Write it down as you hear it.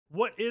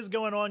What is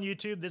going on,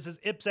 YouTube? This is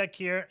Ippsec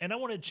here, and I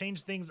want to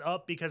change things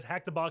up because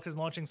Hack the Box is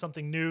launching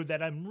something new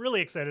that I'm really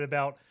excited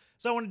about.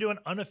 So I want to do an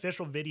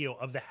unofficial video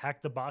of the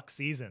Hack the Box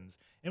seasons.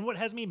 And what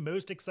has me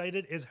most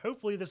excited is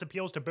hopefully this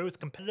appeals to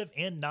both competitive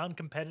and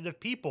non-competitive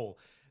people.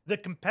 The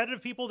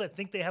competitive people that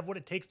think they have what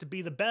it takes to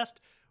be the best,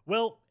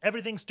 well,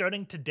 everything's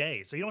starting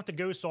today. So you don't have to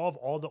go solve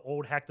all the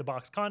old Hack the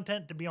Box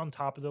content to be on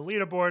top of the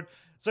leaderboard.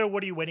 So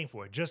what are you waiting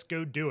for? Just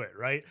go do it,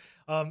 right?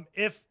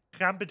 If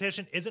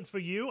competition isn't for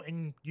you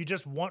and you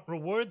just want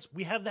rewards,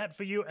 we have that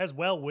for you as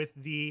well with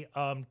the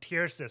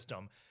tier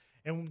system.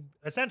 And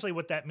essentially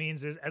what that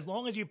means is as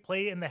long as you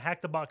play in the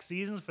Hack the Box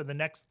seasons for the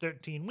next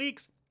 13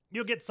 weeks,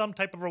 you'll get some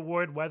type of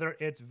reward, whether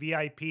it's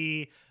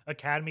VIP,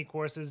 academy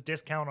courses,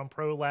 discount on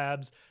pro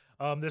labs.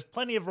 There's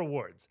plenty of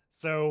rewards.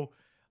 So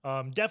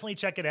definitely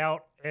check it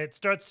out. It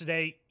starts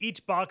today.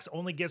 Each box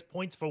only gives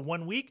points for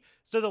 1 week.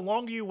 So the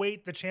longer you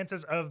wait, the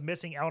chances of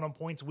missing out on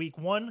points week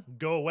 1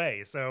 go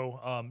away.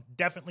 So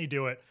definitely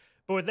do it.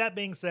 But with that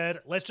being said,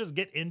 let's just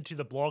get into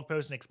the blog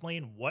post and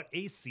explain what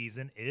a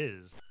season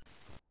is.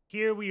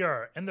 Here we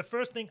are, and the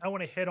first thing I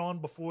want to hit on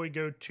before we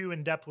go too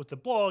in-depth with the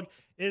blog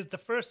is the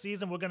first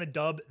season we're going to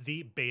dub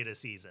the beta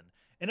season.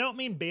 And I don't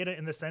mean beta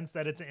in the sense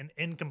that it's an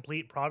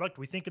incomplete product.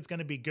 We think it's going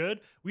to be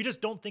good. We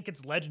just don't think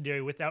it's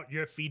legendary without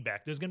your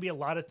feedback. There's going to be a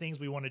lot of things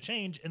we want to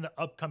change in the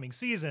upcoming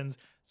seasons,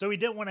 so we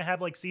didn't want to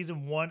have like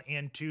season 1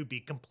 and 2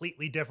 be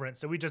completely different,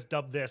 so we just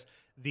dubbed this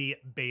the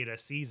beta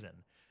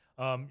season.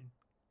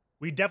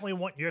 We definitely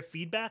want your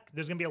feedback.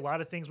 There's going to be a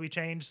lot of things we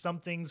change. Some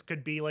things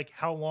could be like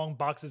how long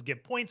boxes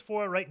get points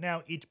for. Right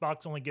now, each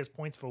box only gives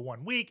points for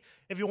 1 week.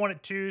 If you want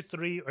it 2,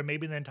 3, or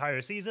maybe the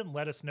entire season,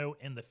 let us know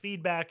in the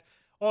feedback.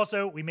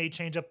 Also, we may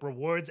change up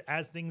rewards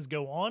as things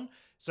go on.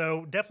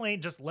 So definitely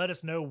just let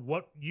us know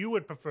what you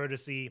would prefer to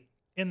see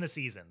in the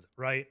seasons,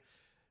 right?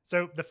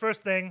 So the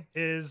first thing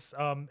is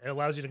it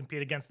allows you to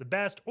compete against the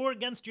best or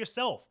against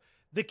yourself.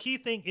 The key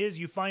thing is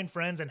you find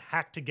friends and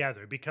hack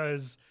together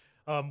because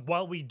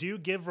while we do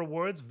give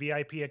rewards,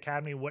 VIP,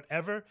 Academy,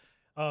 whatever,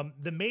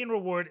 the main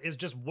reward is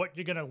just what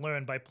you're going to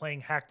learn by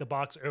playing Hack the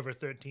Box over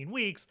 13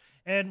 weeks.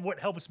 And what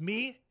helps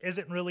me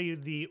isn't really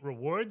the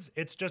rewards.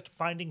 It's just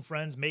finding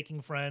friends,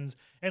 making friends,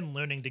 and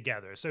learning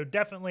together. So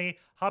definitely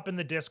hop in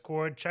the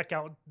Discord, check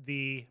out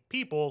the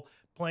people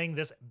playing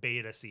this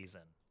beta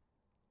season.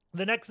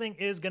 The next thing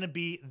is going to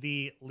be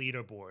the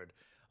leaderboard.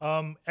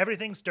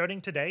 Everything's starting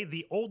today.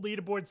 The old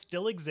leaderboard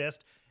still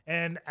exists.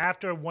 And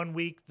after 1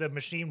 week, the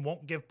machine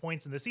won't give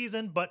points in the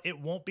season, but it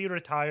won't be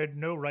retired.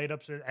 No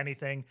write-ups or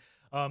anything.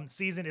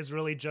 Season is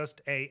really just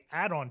a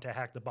add-on to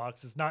Hack the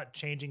Box. It's not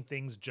changing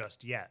things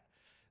just yet.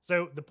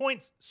 So the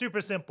points,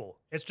 super simple.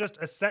 It's just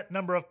a set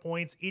number of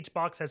points. Each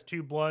box has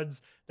 2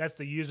 bloods. That's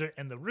the user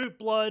and the root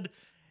blood.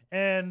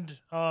 And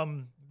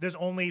there's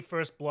only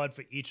first blood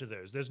for each of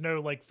those. There's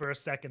no like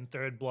first, second,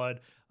 third blood.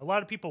 A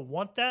lot of people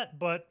want that,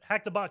 but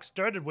Hack the Box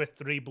started with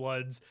 3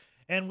 bloods.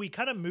 And we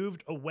kind of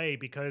moved away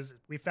because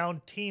we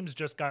found teams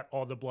just got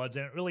all the bloods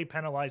and it really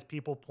penalized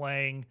people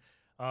playing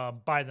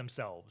by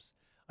themselves.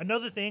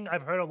 Another thing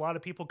I've heard a lot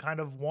of people kind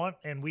of want,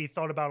 and we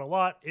thought about a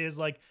lot, is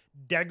like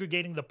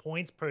degrading the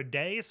points per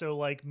day. So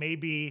like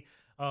maybe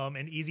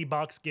an easy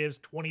box gives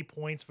 20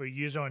 points for a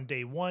user on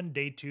day 1,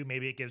 day 2,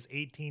 maybe it gives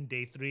 18,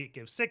 day 3, it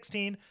gives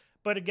 16.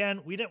 But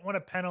again, we didn't want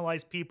to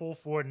penalize people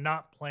for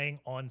not playing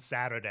on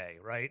Saturday,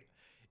 right?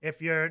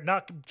 If you're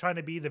not trying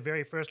to be the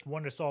very first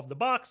one to solve the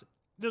box,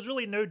 there's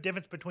really no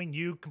difference between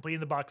you completing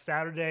the box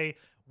Saturday,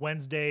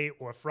 Wednesday,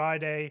 or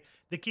Friday.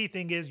 The key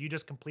thing is you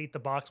just complete the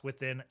box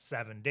within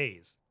 7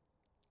 days.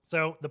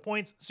 So the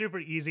points, super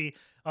easy.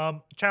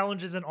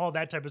 Challenges and all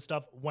that type of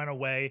stuff went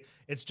away.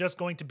 It's just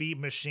going to be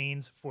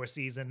machines for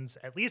seasons,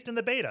 at least in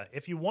the beta.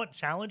 If you want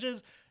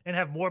challenges and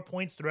have more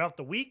points throughout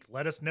the week,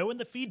 let us know in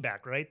the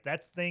feedback, right?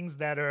 That's things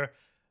that are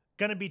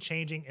going to be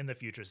changing in the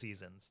future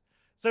seasons.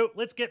 So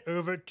let's get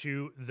over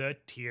to the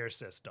tier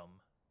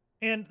system.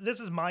 And this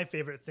is my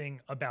favorite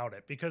thing about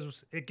it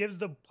because it gives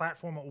the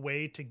platform a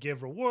way to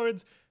give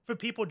rewards for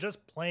people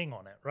just playing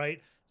on it,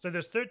 right? So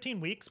there's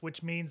 13 weeks,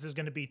 which means there's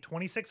going to be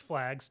 26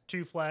 flags,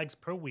 2 flags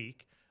per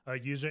week,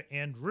 user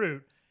and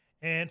root.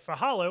 And for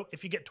Hollow,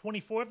 if you get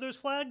 24 of those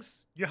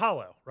flags, you're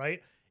Hollow,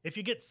 right? If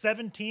you get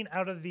 17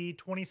 out of the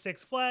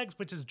 26 flags,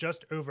 which is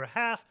just over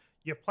half,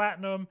 you're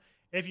Platinum.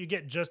 If you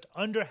get just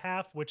under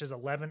half, which is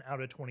 11 out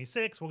of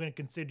 26, we're going to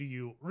consider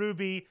you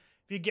Ruby.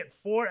 If you get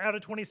 4 out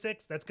of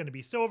 26, that's going to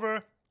be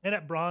Silver. And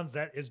at Bronze,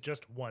 that is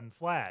just 1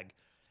 flag.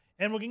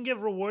 And we can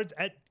give rewards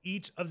at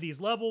each of these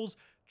levels,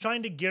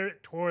 trying to gear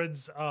it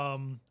towards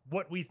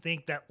what we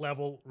think that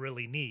level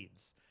really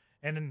needs.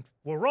 And if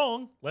we're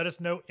wrong, let us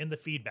know in the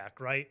feedback,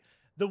 right?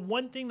 The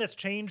one thing that's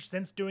changed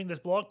since doing this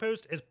blog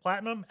post is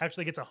Platinum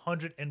actually gets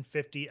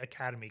 150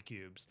 Academy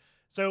Cubes.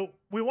 So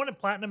we wanted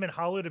Platinum and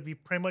Hollow to be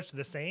pretty much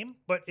the same,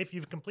 but if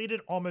you've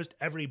completed almost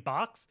every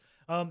box,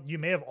 you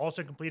may have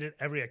also completed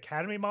every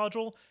Academy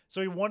module.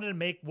 So we wanted to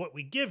make what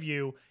we give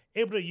you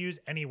able to use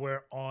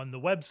anywhere on the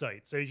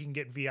website. So you can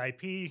get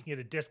VIP, you can get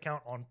a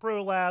discount on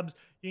Pro Labs,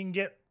 you can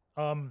get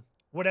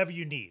whatever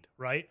you need,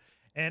 right?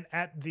 And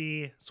at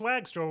the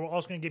swag store, we're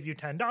also going to give you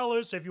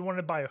 $10. So if you want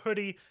to buy a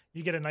hoodie,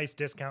 you get a nice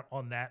discount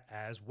on that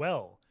as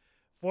well.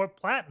 For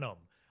Platinum,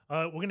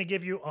 we're going to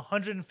give you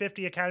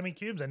 150 Academy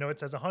Cubes. I know it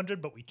says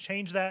 100, but we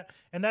changed that.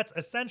 And that's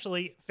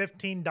essentially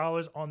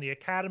 $15 on the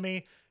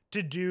Academy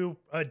to do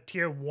a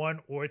tier 1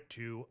 or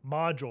 2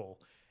 module.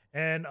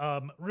 And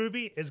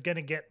Ruby is going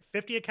to get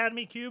 50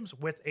 Academy Cubes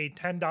with a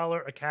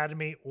 $10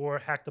 Academy or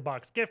Hack the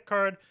Box gift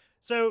card.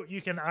 So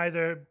you can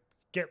either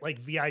get like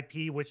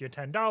VIP with your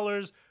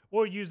 $10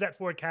 or use that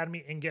for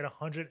Academy and get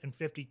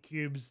 150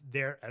 cubes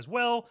there as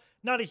well.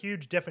 Not a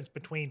huge difference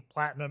between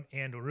Platinum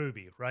and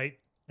Ruby, right?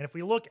 And if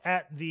we look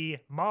at the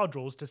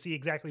modules to see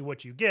exactly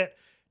what you get,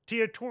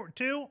 tier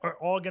 2 are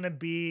all going to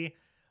be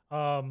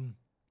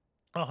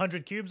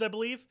 100 cubes, I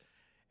believe.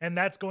 And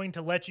that's going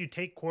to let you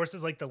take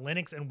courses like the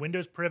Linux and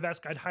Windows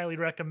Privesk I'd highly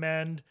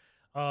recommend.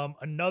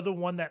 Another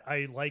one that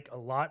I like a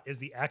lot is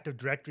the Active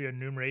Directory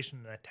enumeration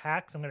and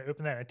attacks. I'm going to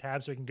open that in a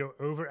tab so I can go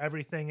over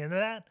everything in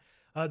that.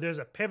 There's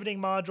a pivoting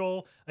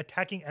module.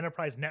 Attacking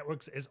enterprise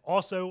networks is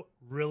also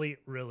really,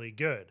 really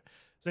good.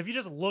 So if you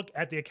just look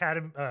at the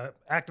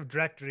Active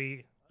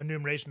Directory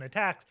enumeration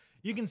attacks,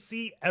 you can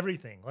see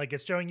everything. Like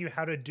it's showing you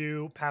how to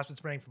do password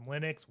spreading from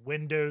Linux,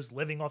 Windows,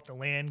 living off the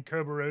land,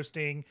 Kerber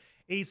roasting,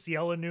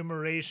 ACL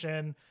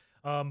enumeration,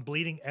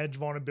 bleeding edge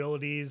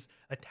vulnerabilities,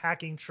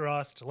 attacking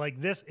trust.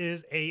 Like this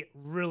is a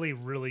really,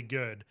 really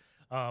good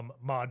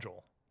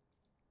module.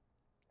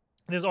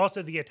 There's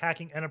also the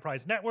attacking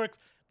enterprise networks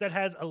that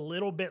has a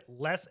little bit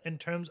less in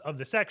terms of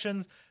the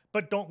sections,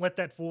 but don't let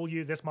that fool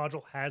you. This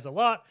module has a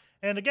lot.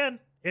 And again,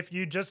 if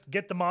you just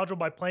get the module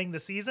by playing the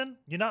season,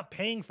 you're not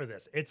paying for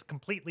this. It's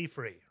completely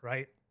free,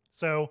 right?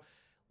 So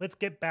let's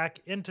get back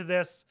into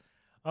this.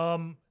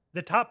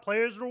 The top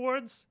players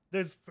rewards,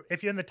 if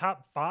you're in the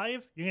top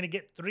 5, you're going to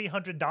get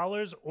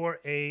 $300 or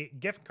a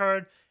gift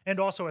card and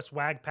also a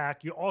swag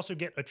pack. You also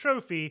get a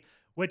trophy,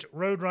 which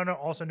Roadrunner,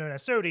 also known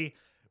as Sodi,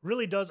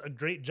 really does a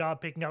great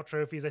job picking out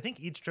trophies. I think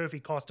each trophy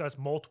cost us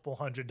multiple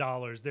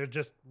 $100s. They're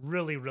just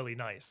really, really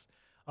nice.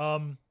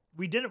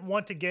 We didn't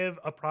want to give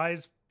a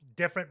prize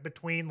different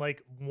between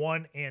like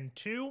 1 and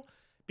 2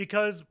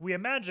 because we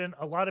imagine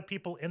a lot of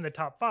people in the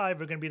top 5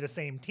 are going to be the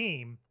same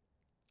team.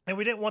 And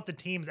we didn't want the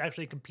teams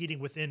actually competing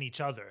within each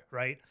other,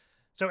 right?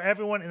 So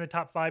everyone in the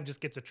top 5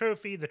 just gets a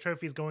trophy. The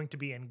trophy is going to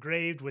be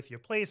engraved with your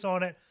place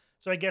on it.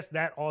 So I guess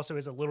that also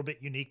is a little bit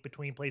unique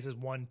between places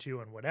 1, 2,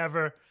 and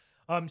whatever.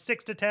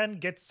 6 to 10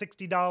 gets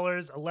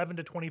 $60. 11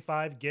 to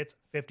 25 gets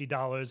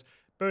 $50.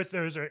 Both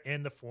those are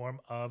in the form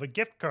of a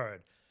gift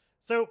card.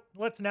 So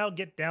let's now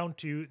get down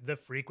to the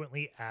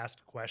frequently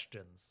asked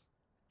questions.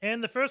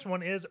 And the first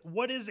one is,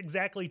 what is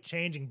exactly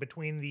changing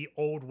between the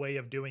old way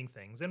of doing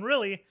things? And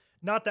really,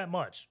 not that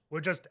much. We're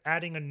just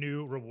adding a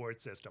new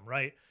reward system,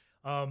 right?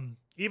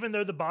 Even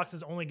though the box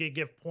is only going to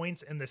give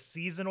points in the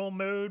seasonal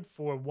mode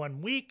for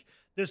 1 week,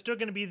 there's still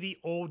going to be the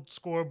old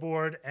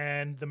scoreboard,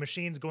 and the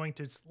machine's going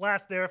to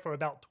last there for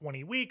about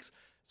 20 weeks.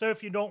 So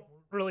if you don't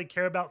really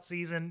care about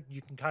season,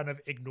 you can kind of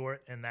ignore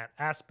it in that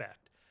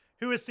aspect.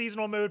 Who is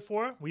seasonal mode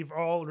for? We've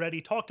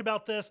already talked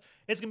about this.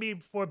 It's going to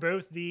be for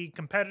both the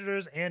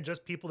competitors and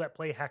just people that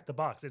play Hack the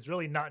Box. It's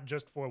really not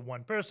just for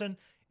one person.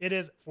 It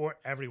is for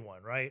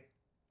everyone, right?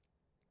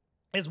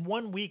 Is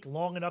 1 week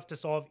long enough to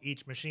solve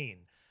each machine?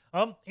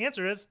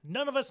 Answer is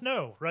none of us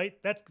know,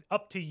 right? That's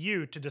up to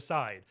you to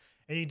decide.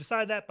 And you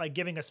decide that by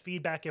giving us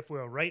feedback if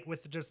we're right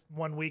with just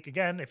 1 week.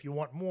 Again, if you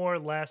want more or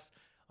less,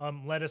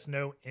 let us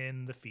know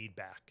in the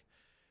feedback.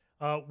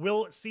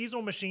 Will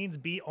seasonal machines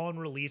be on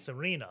Release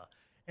Arena?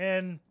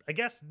 And I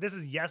guess this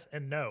is yes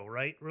and no,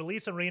 right?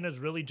 Release Arena is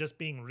really just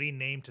being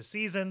renamed to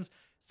Seasons.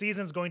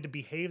 Seasons going to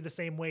behave the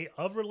same way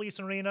of Release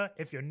Arena.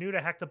 If you're new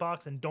to Hack the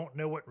Box and don't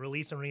know what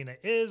Release Arena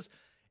is,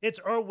 it's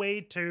our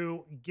way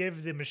to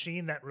give the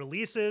machine that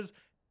releases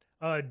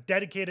a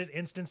dedicated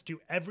instance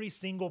to every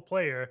single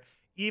player,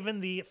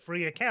 even the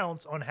free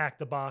accounts on Hack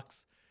the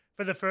Box,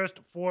 for the first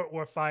 4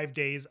 or 5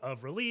 days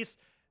of release.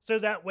 So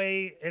that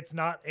way it's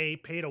not a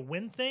pay to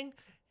win thing,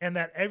 and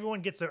that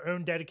everyone gets their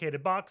own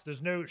dedicated box.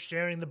 There's no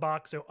sharing the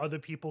box, so other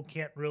people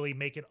can't really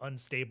make it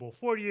unstable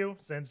for you,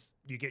 since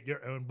you get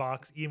your own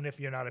box, even if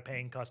you're not a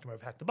paying customer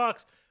of Hack the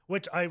Box,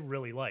 which I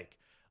really like.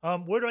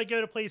 Where do I go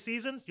to play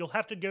Seasons? You'll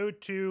have to go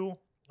to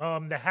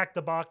the Hack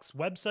the Box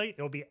website.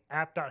 It'll be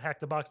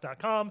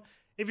app.hackthebox.com.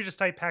 If you just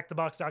type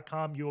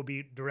hackthebox.com, you will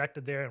be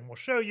directed there, and we'll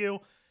show you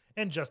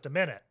in just a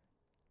minute.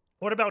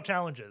 What about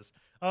challenges?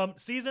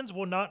 Seasons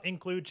will not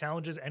include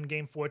challenges and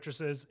game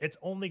fortresses. It's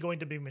only going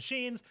to be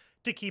machines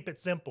to keep it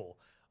simple.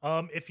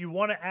 If you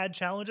want to add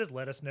challenges,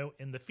 let us know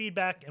in the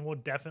feedback, and we'll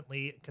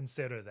definitely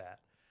consider that.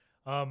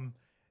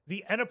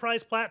 The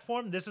enterprise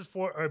platform, this is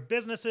for our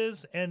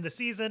businesses, and the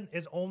season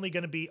is only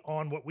going to be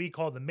on what we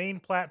call the main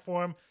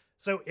platform.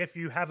 So if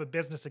you have a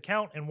business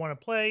account and want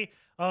to play,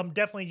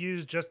 definitely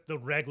use just the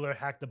regular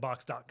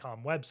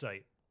hackthebox.com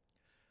website.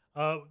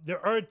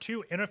 There are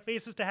 2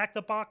 interfaces to Hack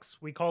the Box.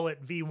 We call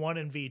it V1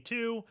 and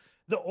V2.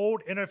 The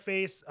old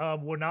interface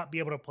will not be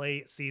able to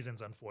play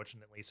Seasons,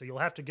 unfortunately. So you'll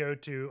have to go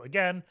to,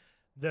 again,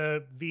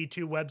 the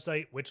V2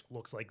 website, which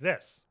looks like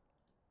this.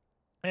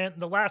 And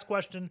the last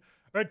question,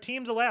 are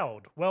teams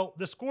allowed? Well,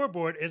 the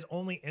scoreboard is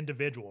only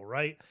individual,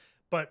 right?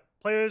 But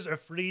players are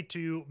free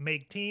to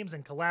make teams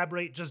and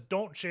collaborate. Just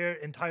don't share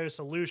entire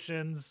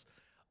solutions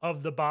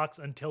of the box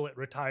until it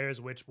retires,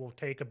 which will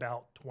take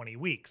about 20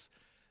 weeks.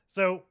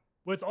 So,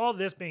 with all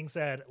this being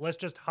said, let's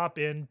just hop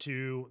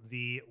into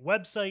the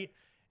website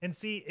and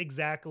see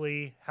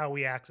exactly how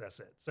we access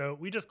it. So,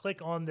 we just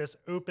click on this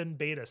open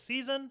beta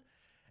season,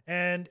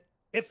 and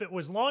if it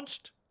was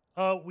launched,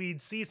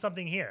 we'd see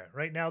something here.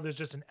 Right now, there's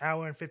just an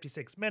hour and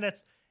 56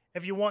 minutes.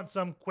 If you want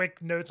some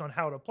quick notes on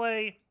how to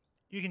play,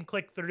 you can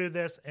click through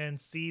this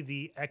and see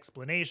the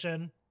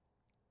explanation.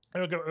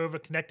 It'll go over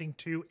connecting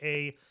to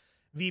a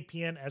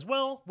VPN as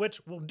well,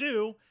 which we'll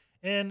do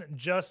in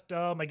just,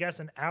 I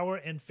guess, an hour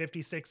and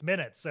 56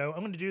 minutes. So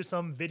I'm going to do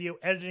some video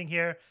editing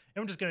here,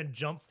 and we're just going to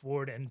jump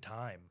forward in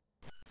time.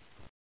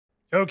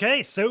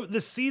 Okay, so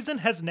the season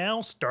has now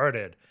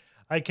started.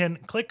 I can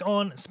click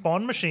on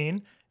Spawn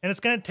Machine, and it's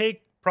going to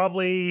take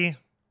probably,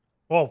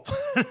 well,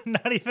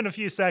 not even a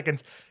few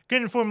seconds.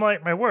 Couldn't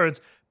formulate my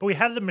words, but we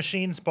have the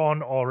machine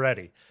spawned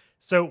already.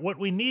 So what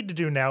we need to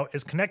do now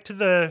is connect to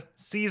the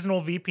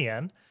seasonal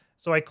VPN.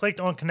 So I clicked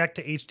on connect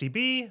to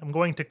HTTP. I'm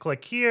going to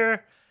click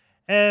here,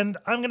 and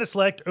I'm going to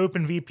select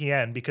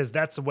OpenVPN because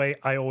that's the way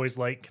I always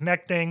like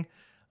connecting.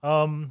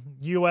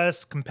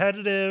 US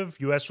competitive,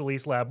 US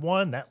release lab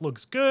 1, that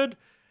looks good.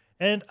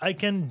 And I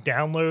can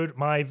download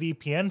my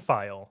VPN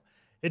file.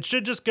 It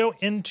should just go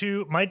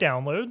into my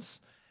downloads,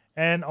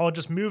 and I'll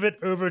just move it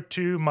over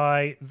to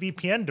my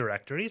VPN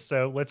directory.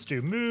 So let's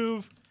do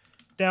move,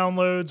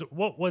 downloads,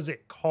 what was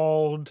it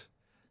called?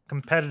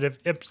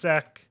 Competitive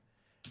Ippsec.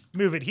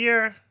 Move it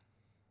here.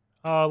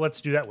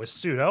 Let's do that with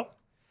sudo.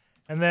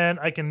 And then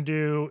I can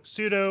do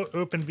sudo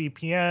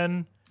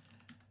openvpn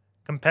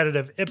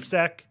competitive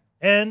Ippsec,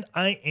 and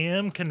I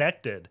am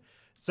connected.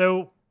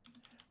 So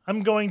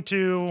I'm going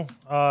to,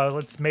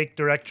 let's make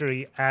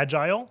directory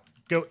agile,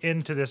 go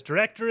into this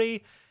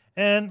directory,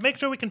 and make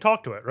sure we can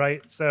talk to it,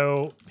 right?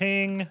 So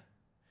ping,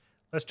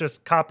 let's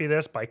just copy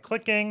this by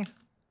clicking.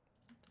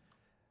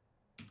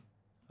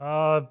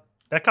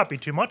 That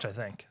copied too much, I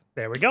think.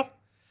 There we go.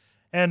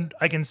 And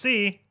I can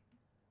see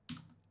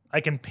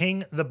I can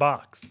ping the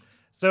box.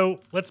 So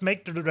let's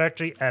make the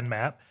directory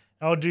nmap.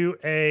 I'll do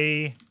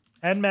a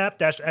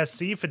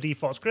nmap-sc for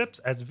default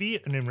scripts,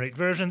 sv enumerate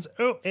versions,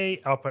 oa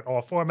output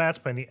all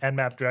formats, put in the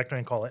nmap directory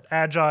and call it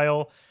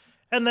agile,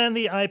 and then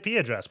the IP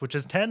address, which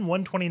is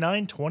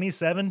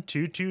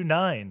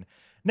 10.129.27.229.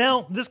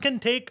 Now, this can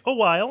take a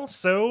while,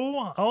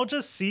 so I'll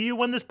just see you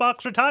when this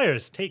box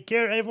retires. Take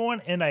care,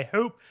 everyone, and I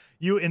hope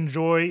you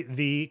enjoy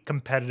the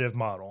competitive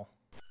model.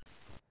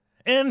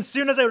 And as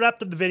soon as I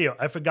wrapped up the video,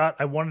 I forgot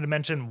I wanted to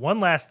mention one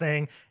last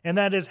thing, and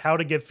that is how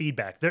to give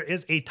feedback. There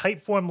is a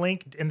Typeform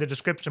link in the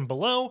description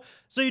below,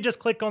 so you just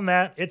click on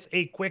that. It's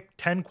a quick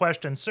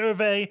 10-question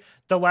survey.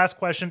 The last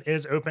question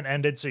is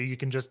open-ended, so you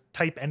can just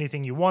type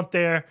anything you want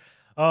there.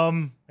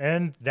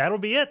 And that'll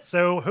be it.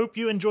 So hope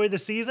you enjoy the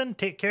season.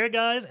 Take care,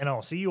 guys, and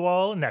I'll see you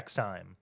all next time.